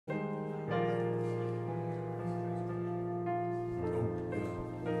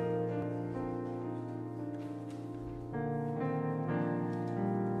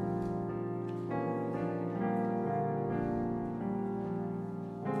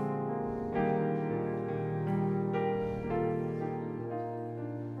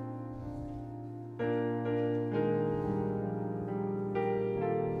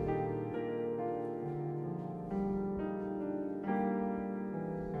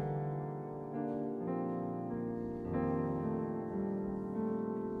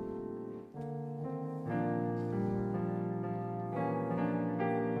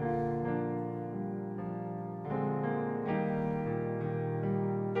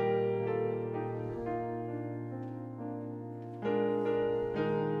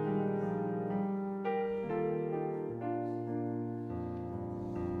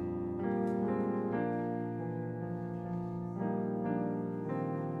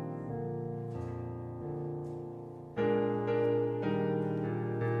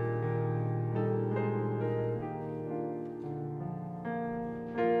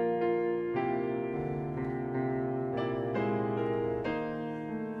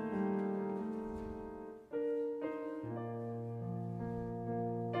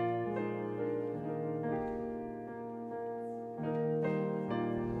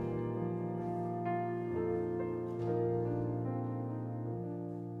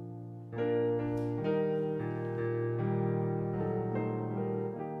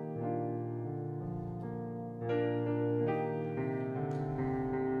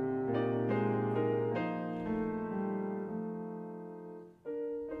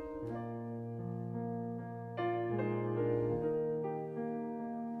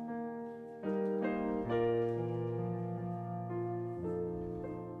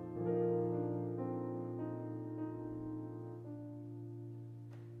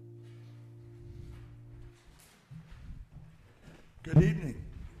Good evening.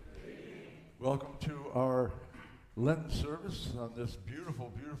 Welcome to our Lenten service on this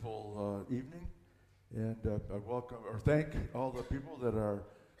beautiful, beautiful evening. And I welcome or thank all the people that are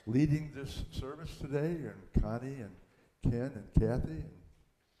leading this service today, and Connie and Ken and Kathy and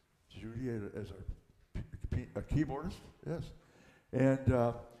Judy as our keyboardist. Yes. And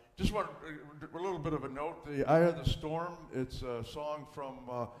just want a little bit of a note. The Eye of the Storm, it's a song from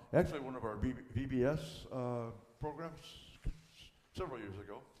actually one of our VBS programs several years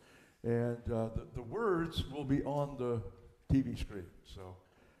ago. And the words will be on the TV screen. So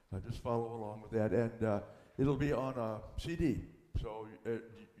just follow along with that. And it'll be on a CD. So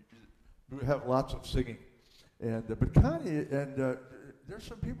we have lots of singing. And but Connie, and there's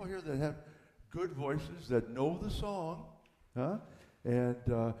some people here that have good voices that know the song, huh?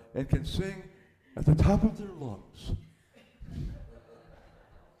 And can sing at the top of their lungs.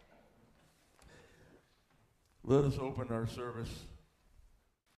 Let us open our service.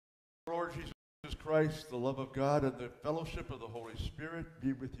 Lord Jesus Christ, the love of God, and the fellowship of the Holy Spirit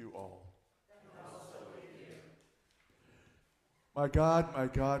be with you all. And also with you. My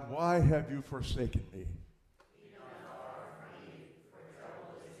God, why have you forsaken me? Be not far from me, for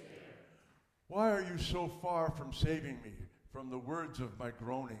trouble is near. Why are you so far from saving me from the words of my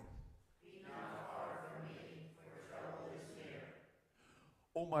groaning? Be not far from me, for trouble is near.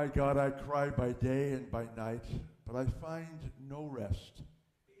 Oh my God, I cry by day and by night, but I find no rest.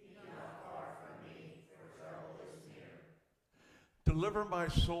 Deliver my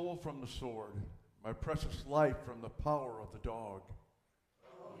soul from the sword, my precious life from the power of the dog.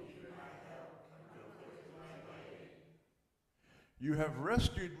 Oh, you my help, come quick to my aid. You have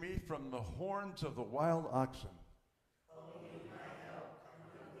rescued me from the horns of the wild oxen. Oh, you my help,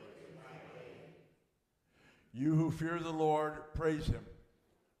 come quick to my aid. You who fear the Lord, praise him.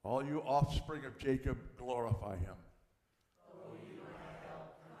 All you offspring of Jacob, glorify him.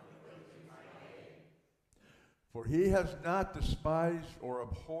 For he has not despised or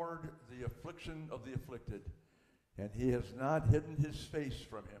abhorred the affliction of the afflicted, and he has not hidden his face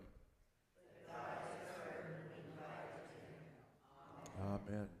from him.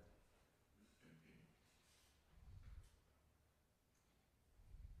 Amen.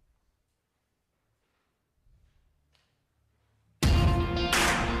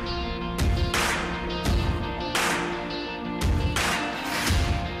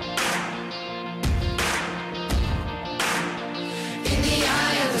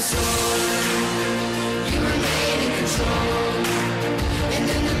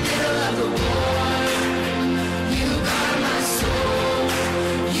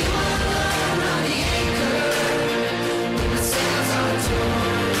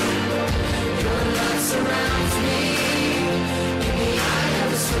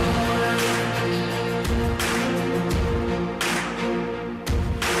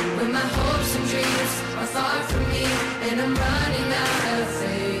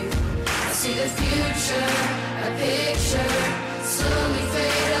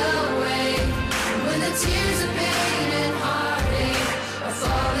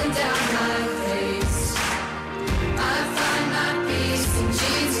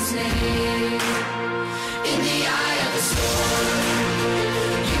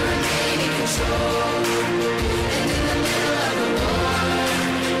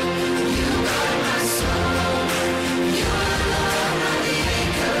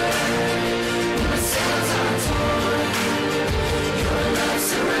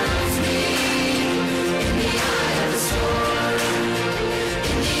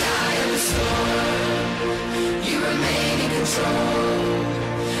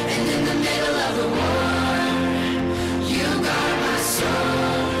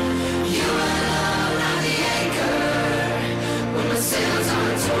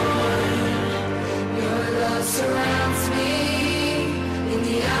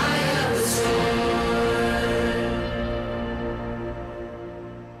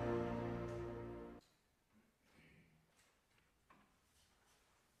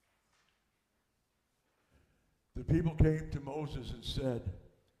 The people came to Moses and said,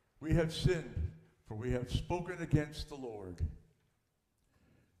 "We have sinned, for we have spoken against the Lord.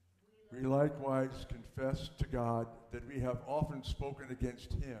 We likewise confess to God that we have often spoken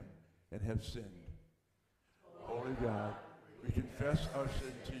against him and have sinned. Holy God, we confess our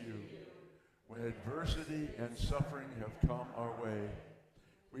sin to you. When adversity and suffering have come our way,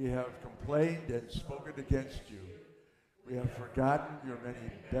 we have complained and spoken against you. We have forgotten your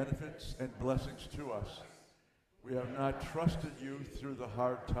many benefits and blessings to us. We have not trusted you through the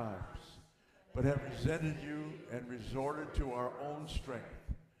hard times, but have resented you and resorted to our own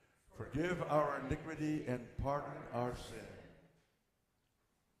strength. Forgive our iniquity and pardon our sin.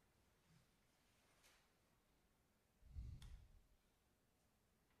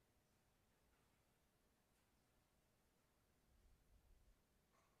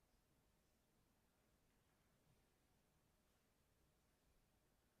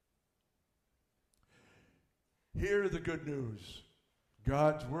 Hear the good news.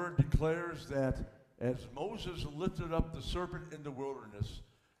 God's word declares that as Moses lifted up the serpent in the wilderness,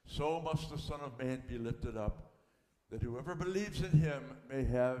 so must the Son of Man be lifted up, that whoever believes in him may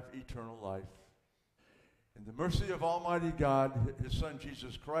have eternal life. In the mercy of Almighty God, his Son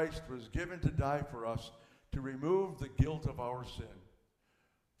Jesus Christ was given to die for us to remove the guilt of our sin.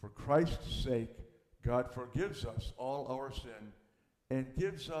 For Christ's sake, God forgives us all our sin and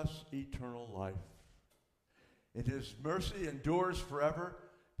gives us eternal life. And his mercy endures forever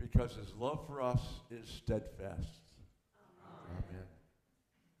because his love for us is steadfast. Amen.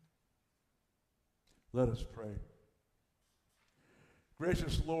 Let us pray.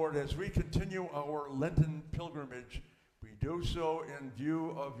 Gracious Lord, as we continue our Lenten pilgrimage, we do so in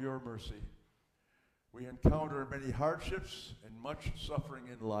view of your mercy. We encounter many hardships and much suffering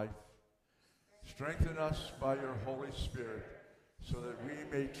in life. Strengthen us by your Holy Spirit so that we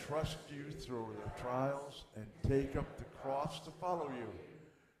may trust you through the trials and take up the cross to follow you.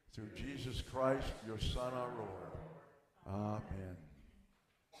 Through Jesus Christ, your Son, our Lord. Amen.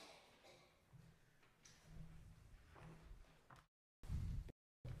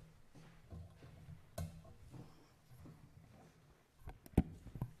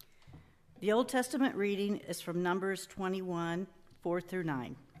 The Old Testament reading is from Numbers 21, 4 through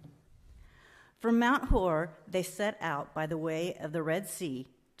 9. From Mount Hor, they set out by the way of the Red Sea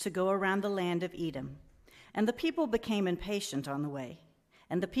to go around the land of Edom. And the people became impatient on the way.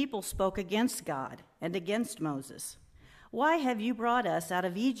 And the people spoke against God and against Moses. Why have you brought us out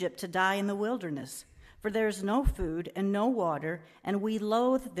of Egypt to die in the wilderness? For there is no food and no water, and we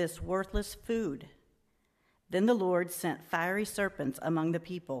loathe this worthless food. Then the Lord sent fiery serpents among the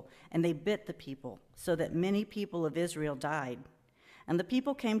people, and they bit the people, so that many people of Israel died. And the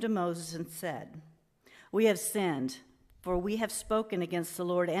people came to Moses and said, "We have sinned, for we have spoken against the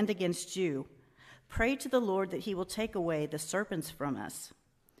Lord and against you. Pray to the Lord that he will take away the serpents from us."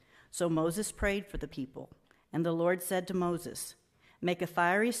 So Moses prayed for the people, and the Lord said to Moses, "Make a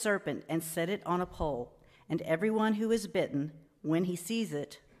fiery serpent and set it on a pole, and everyone who is bitten, when he sees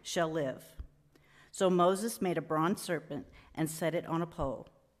it, shall live." So Moses made a bronze serpent and set it on a pole.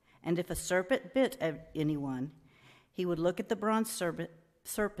 And if a serpent bit anyone, he would look at the bronze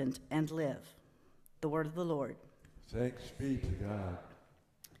serpent and live. The word of the Lord. Thanks be to God.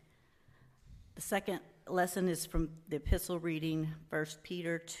 The second lesson is from the epistle reading, 1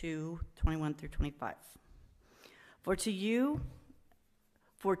 Peter 2, 21 through 25. For to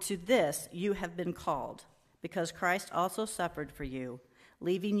this you have been called, because Christ also suffered for you,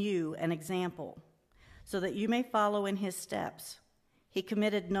 leaving you an example, so that you may follow in his steps. He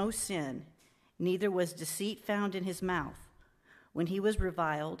committed no sin, neither was deceit found in his mouth. When he was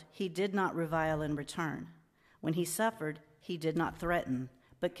reviled, he did not revile in return. When he suffered, he did not threaten,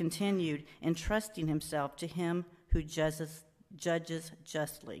 but continued entrusting himself to him who judges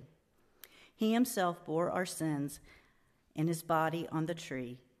justly. He himself bore our sins in his body on the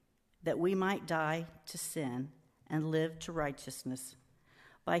tree, that we might die to sin and live to righteousness.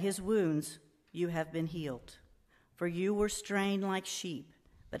 By his wounds you have been healed. For you were straying like sheep,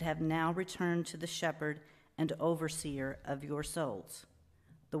 but have now returned to the shepherd and overseer of your souls.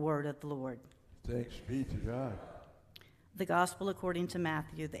 The word of the Lord. Thanks be to God. The Gospel according to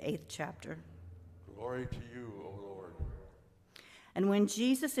Matthew, the 8th chapter. Glory to you, O Lord. And when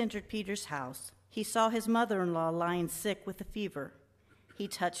Jesus entered Peter's house, he saw his mother-in-law lying sick with a fever. He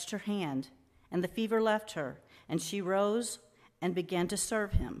touched her hand, and the fever left her, and she rose and began to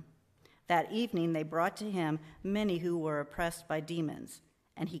serve him. That evening they brought to him many who were oppressed by demons,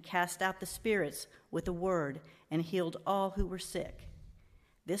 and he cast out the spirits with a word and healed all who were sick.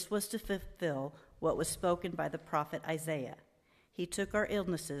 This was to fulfill what was spoken by the prophet Isaiah. He took our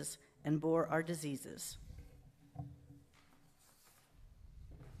illnesses and bore our diseases.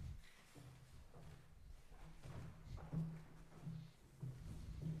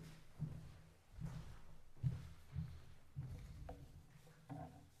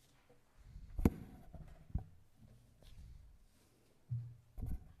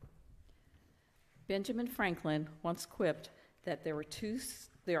 Benjamin Franklin once quipped that there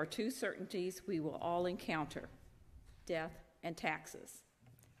are two certainties we will all encounter: death and taxes.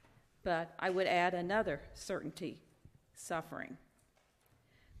 But I would add another certainty: suffering.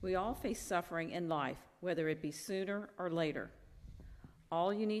 We all face suffering in life, whether it be sooner or later.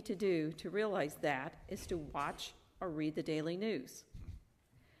 All you need to do to realize that is to watch or read the daily news.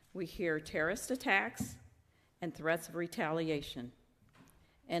 We hear terrorist attacks and threats of retaliation.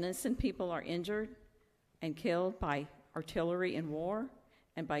 Innocent people are injured and killed by artillery in war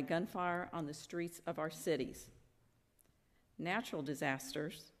and by gunfire on the streets of our cities. Natural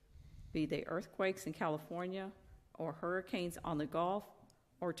disasters, be they earthquakes in California or hurricanes on the Gulf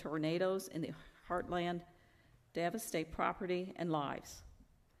or tornadoes in the heartland devastate property and lives.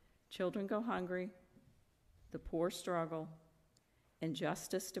 Children go hungry, the poor struggle,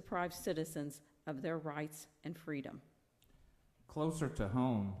 injustice deprives citizens of their rights and freedom. Closer to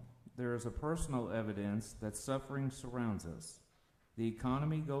home, there is a personal evidence that suffering surrounds us. The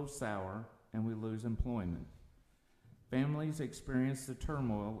economy goes sour and we lose employment. Families experience the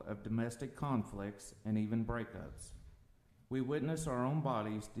turmoil of domestic conflicts and even breakups. We witness our own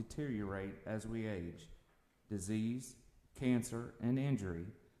bodies deteriorate as we age. Disease, cancer, and injury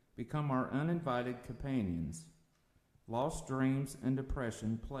become our uninvited companions. Lost dreams and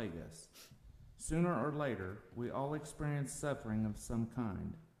depression plague us. Sooner or later, we all experience suffering of some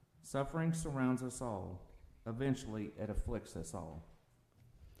kind. Suffering surrounds us all. Eventually, it afflicts us all.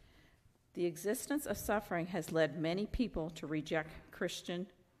 The existence of suffering has led many people to reject Christian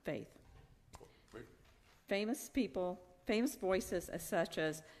faith. Famous voices such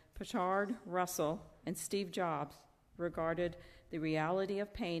as Bertrand Russell and Steve Jobs regarded the reality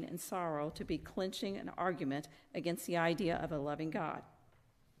of pain and sorrow to be clinching an argument against the idea of a loving God.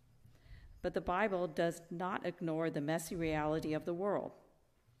 But the Bible does not ignore the messy reality of the world.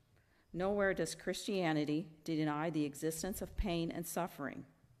 Nowhere does Christianity deny the existence of pain and suffering.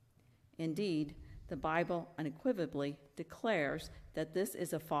 Indeed, the Bible unequivocally declares that this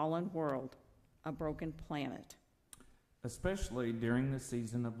is a fallen world, a broken planet. Especially during the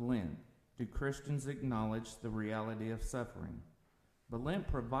season of Lent, do Christians acknowledge the reality of suffering. But Lent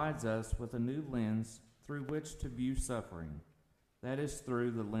provides us with a new lens through which to view suffering. That is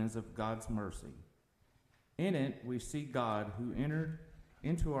through the lens of God's mercy. In it, we see God who entered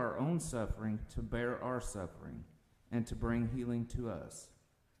into our own suffering to bear our suffering and to bring healing to us.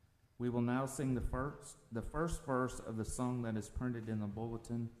 We will now sing the first verse of the song that is printed in the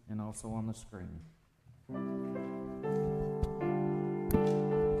bulletin and also on the screen.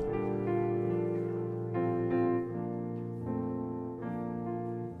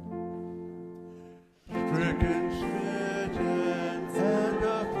 Stricken, smitten, and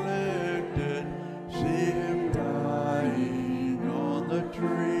afflicted, see him dying on the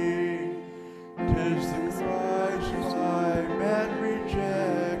tree. 'Tis the Christ by man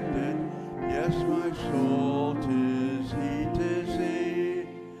rejected, yes, my soul, 'tis he.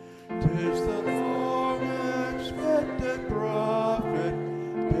 'Tis the long expected prophet,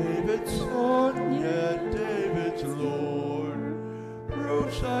 David's son, yet David's Lord.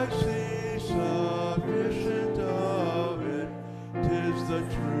 Proofs I see sufficient of it, 'tis the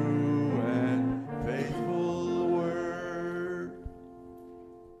true and faithful word.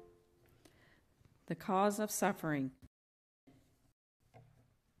 The cause of suffering.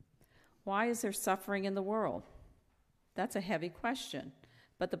 Why is there suffering in the world? That's a heavy question,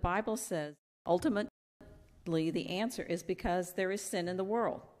 but the Bible says ultimately the answer is because there is sin in the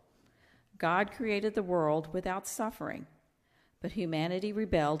world. God created the world without suffering, but humanity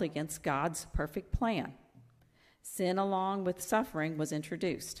rebelled against God's perfect plan. Sin along with suffering was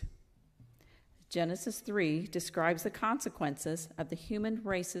introduced. Genesis 3 describes the consequences of the human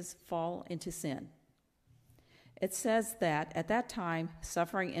race's fall into sin. It says that at that time,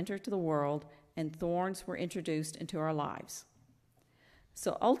 suffering entered the world and thorns were introduced into our lives.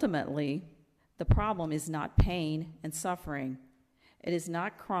 So ultimately, the problem is not pain and suffering. It is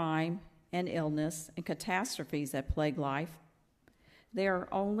not crime and illness and catastrophes that plague life. They are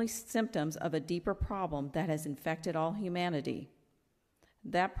only symptoms of a deeper problem that has infected all humanity.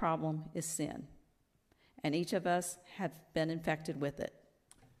 That problem is sin, and each of us have been infected with it.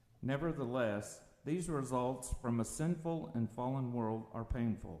 Nevertheless, these results from a sinful and fallen world are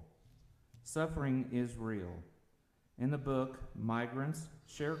painful. Suffering is real. In the book, Migrants,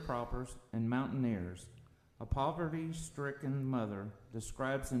 Sharecroppers, and Mountaineers, a poverty-stricken mother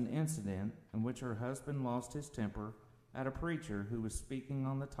describes an incident in which her husband lost his temper at a preacher who was speaking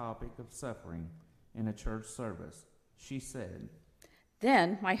on the topic of suffering in a church service. She said,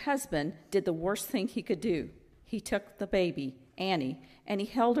 "Then my husband did the worst thing he could do. He took the baby, Annie, and he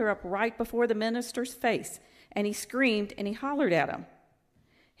held her up right before the minister's face, and he screamed and he hollered at him.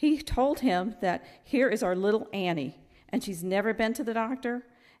 He told him that here is our little Annie, and she's never been to the doctor,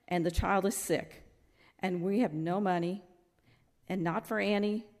 and the child is sick, and we have no money, and not for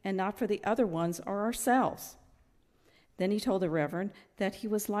Annie, and not for the other ones or ourselves." Then he told the reverend that he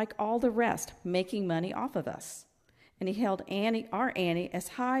was like all the rest, making money off of us. And he held our Annie, as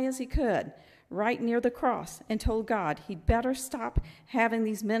high as he could, right near the cross, and told God he'd better stop having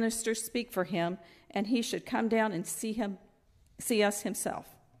these ministers speak for him, and he should come down and see us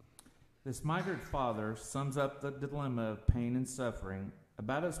himself. This migrant father sums up the dilemma of pain and suffering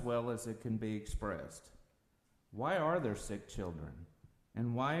about as well as it can be expressed. Why are there sick children?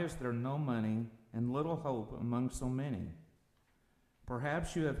 And why is there no money and little hope among so many?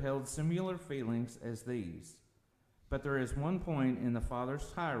 Perhaps you have held similar feelings as these, but there is one point in the Father's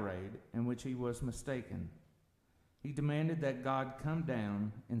tirade in which he was mistaken. He demanded that God come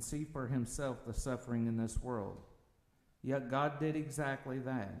down and see for himself the suffering in this world. Yet God did exactly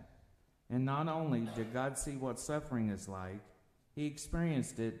that. And not only did God see what suffering is like, he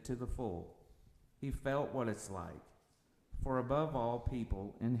experienced it to the full. He felt what it's like. For above all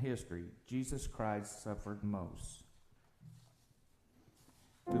people in history, Jesus Christ suffered most.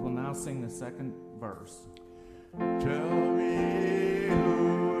 We will now sing the second verse. Tell me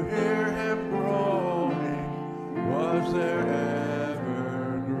who hear him groaning, was there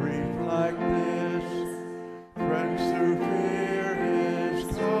ever grief like this? Friends through fear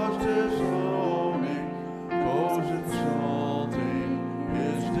his cause disowning, foes insulting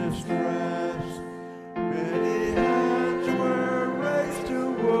his distress. Many hands were raised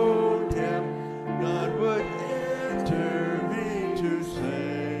to wound him, none would intervene to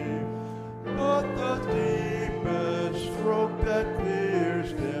save. But the deepest stroke that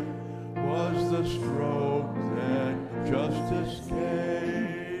pierced him was the stroke that justice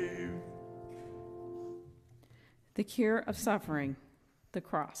gave. The cure of suffering, the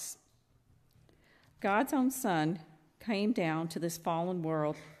cross. God's own Son came down to this fallen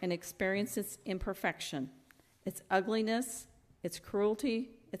world and experienced its imperfection, its ugliness, its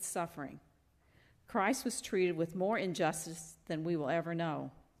cruelty, its suffering. Christ was treated with more injustice than we will ever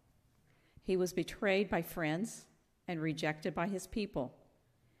know. He was betrayed by friends and rejected by his people.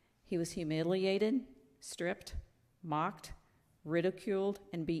 He was humiliated, stripped, mocked, ridiculed,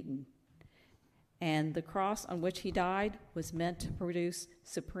 and beaten. And the cross on which he died was meant to produce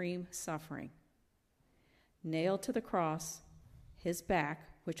supreme suffering. Nailed to the cross, his back,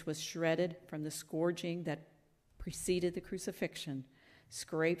 which was shredded from the scourging that preceded the crucifixion,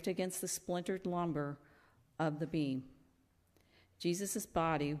 scraped against the splintered lumber of the beam. Jesus'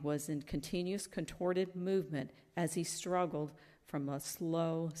 body was in continuous contorted movement as he struggled from a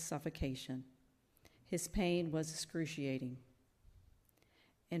slow suffocation. His pain was excruciating.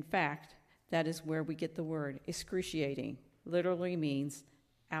 In fact, that is where we get the word excruciating. Literally means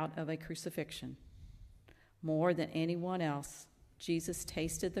out of a crucifixion. More than anyone else, Jesus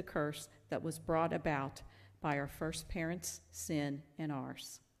tasted the curse that was brought about by our first parents' sin and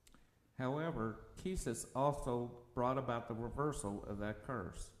ours. However, Jesus also brought about the reversal of that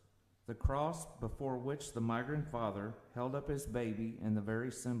curse. The cross before which the migrant father held up his baby in the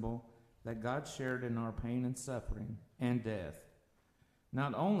very symbol that God shared in our pain and suffering and death.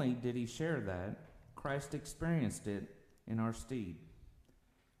 Not only did he share that, Christ experienced it in our stead.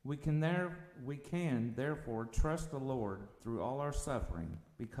 We can therefore trust the Lord through all our suffering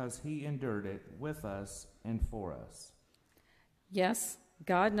because he endured it with us and for us. Yes,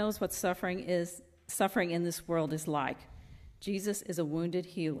 God knows what suffering in this world is like. Jesus is a wounded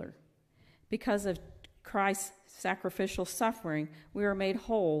healer. Because of Christ's sacrificial suffering, we are made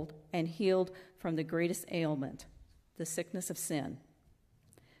whole and healed from the greatest ailment, the sickness of sin.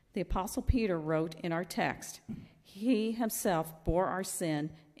 The Apostle Peter wrote in our text, "He himself bore our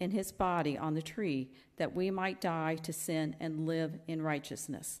sin in his body on the tree, that we might die to sin and live in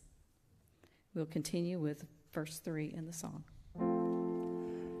righteousness." We'll continue with verse 3 in the song. He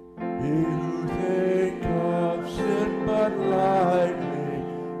who think of sin but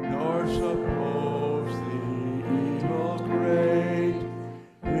lightly, nor suppose the evil great,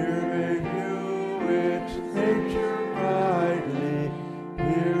 here may view its nature rightly,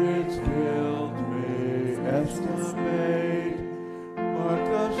 here its guilt may estimate. Mark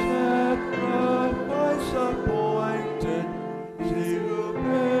the sacrifice appointed, see who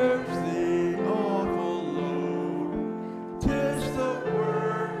bears the awful load. 'Tis the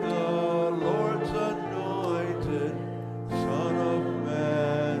word, the Lord's anointed, Son of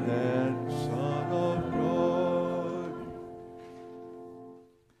man and Son of God.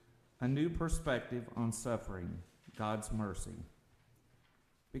 A new perspective on suffering, God's mercy.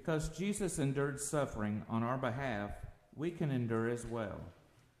 Because Jesus endured suffering on our behalf, we can endure as well.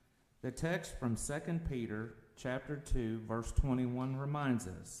 The text from 2 Peter chapter 2, verse 21 reminds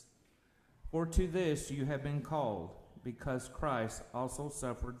us, "For to this you have been called, because Christ also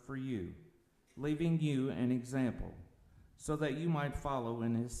suffered for you, leaving you an example, so that you might follow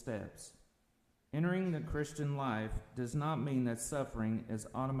in his steps." Entering the Christian life does not mean that suffering is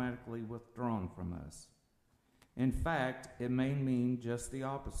automatically withdrawn from us. In fact, it may mean just the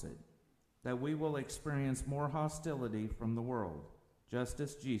opposite, that we will experience more hostility from the world, just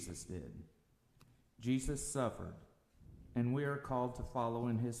as Jesus did. Jesus suffered, and we are called to follow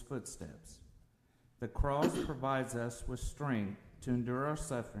in his footsteps. The cross provides us with strength to endure our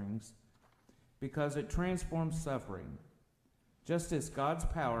sufferings because it transforms suffering. Just as God's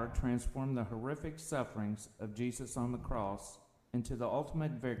power transformed the horrific sufferings of Jesus on the cross into the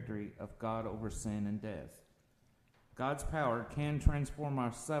ultimate victory of God over sin and death, God's power can transform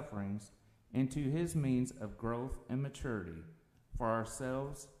our sufferings into his means of growth and maturity for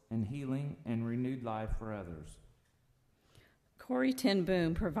ourselves and healing and renewed life for others. Corrie ten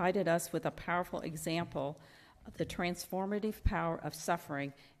Boom provided us with a powerful example of the transformative power of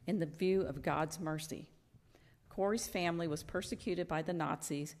suffering in the view of God's mercy. Corrie's family was persecuted by the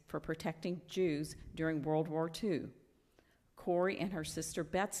Nazis for protecting Jews during World War II. Corrie and her sister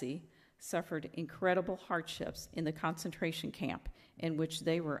Betsy suffered incredible hardships in the concentration camp in which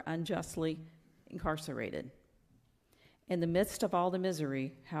they were unjustly incarcerated. In the midst of all the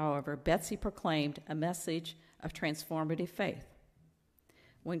misery, however, Betsy proclaimed a message of transformative faith.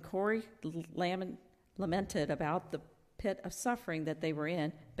 When Corrie lamented about the pit of suffering that they were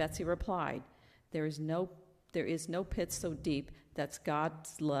in, Betsy replied, there is no pit so deep that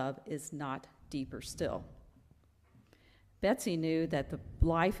God's love is not deeper still." Betsy knew that the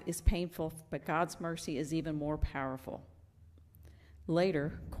life is painful, but God's mercy is even more powerful.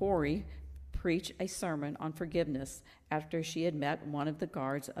 Later, Corrie preached a sermon on forgiveness after she had met one of the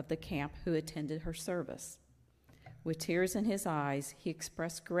guards of the camp who attended her service. With tears in his eyes, he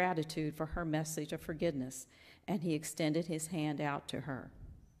expressed gratitude for her message of forgiveness, and he extended his hand out to her.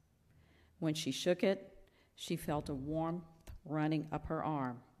 When she shook it, she felt a warmth running up her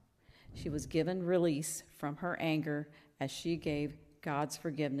arm. She was given release from her anger as she gave God's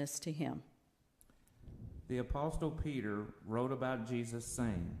forgiveness to him. The Apostle Peter wrote about Jesus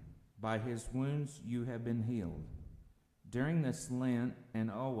saying, "By his wounds you have been healed." During this Lent and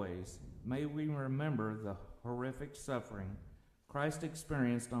always, may we remember the horrific suffering Christ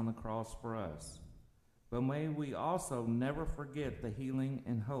experienced on the cross for us. But may we also never forget the healing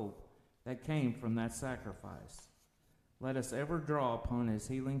and hope that came from that sacrifice. Let us ever draw upon his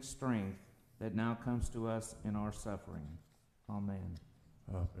healing strength that now comes to us in our suffering. Amen.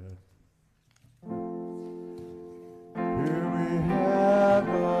 Amen. Here we have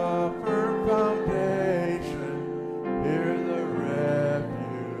a firm foundation. Here the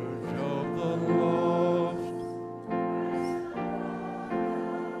refuge of the lost.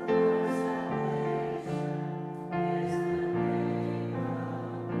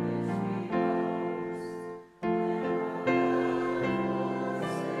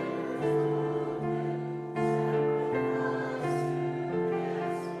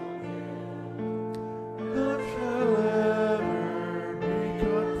 None shall ever be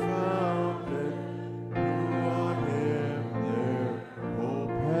confounded, who on him their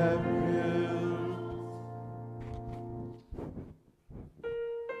hope have built.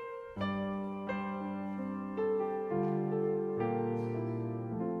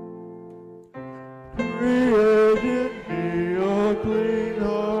 Create in me a clean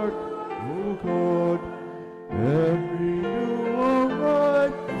heart, O God, and renew a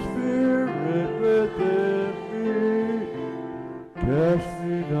right spirit within me. Cast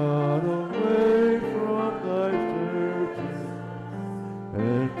me not away from thy statutes,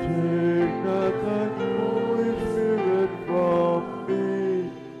 and take not thy Holy Spirit from me.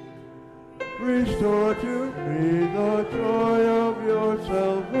 Restore to me the joy of your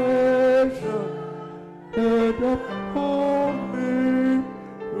salvation, and uphold me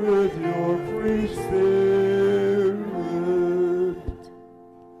with your free spirit.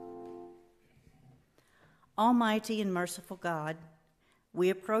 Almighty and merciful God, we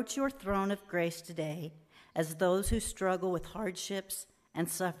approach your throne of grace today as those who struggle with hardships and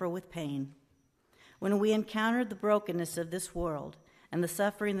suffer with pain. When we encounter the brokenness of this world and the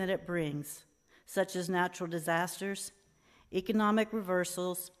suffering that it brings, such as natural disasters, economic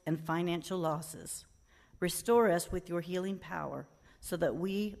reversals, and financial losses, restore us with your healing power so that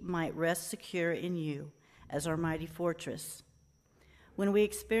we might rest secure in you as our mighty fortress. When we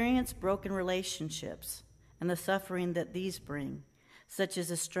experience broken relationships and the suffering that these bring, such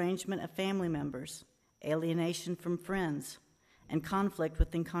as estrangement of family members, alienation from friends, and conflict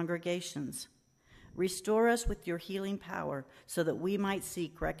within congregations, restore us with your healing power so that we might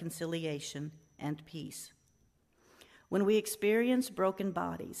seek reconciliation and peace. When we experience broken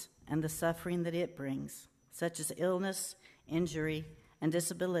bodies and the suffering that it brings, such as illness, injury, and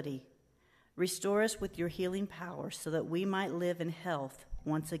disability, restore us with your healing power so that we might live in health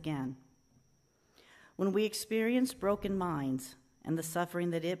once again. When we experience broken minds and the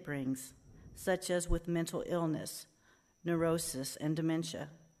suffering that it brings, such as with mental illness, neurosis, and dementia,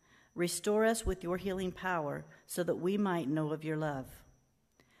 restore us with your healing power so that we might know of your love.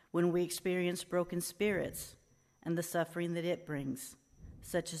 when we experience broken spirits and the suffering that it brings,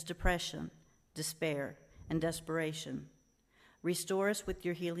 such as depression, despair, and desperation. Restore us with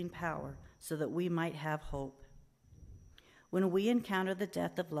your healing power so that we might have hope. When we encounter the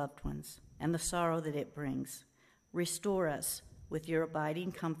death of loved ones and the sorrow that it brings, restore us with your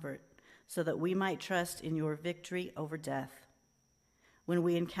abiding comfort so that we might trust in your victory over death. When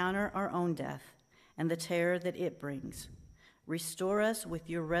we encounter our own death and the terror that it brings, restore us with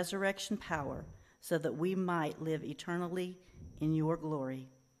your resurrection power so that we might live eternally in your glory.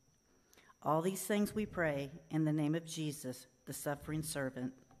 All these things we pray in the name of Jesus, the suffering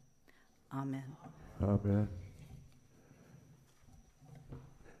servant. Amen. Amen.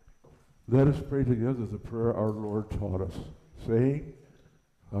 Let us pray together the prayer our Lord taught us, saying,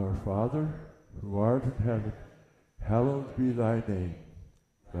 Our Father, who art in heaven, hallowed be thy name.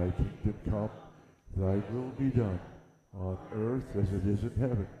 Thy kingdom come, thy will be done, on earth as it is in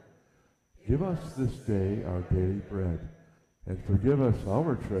heaven. Give us this day our daily bread, and forgive us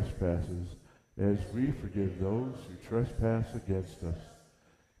our trespasses, as we forgive those who trespass against us.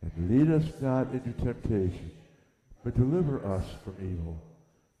 And lead us not into temptation, but deliver us from evil.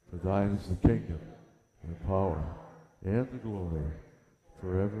 For thine is the kingdom, and the power, and the glory,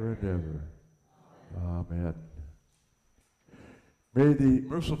 forever and ever. Amen. May the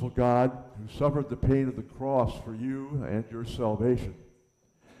merciful God, who suffered the pain of the cross for you and your salvation,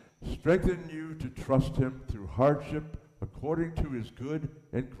 strengthen you to trust him through hardship according to his good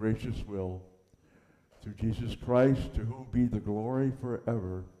and gracious will. Through Jesus Christ, to whom be the glory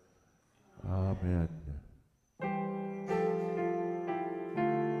forever. Amen.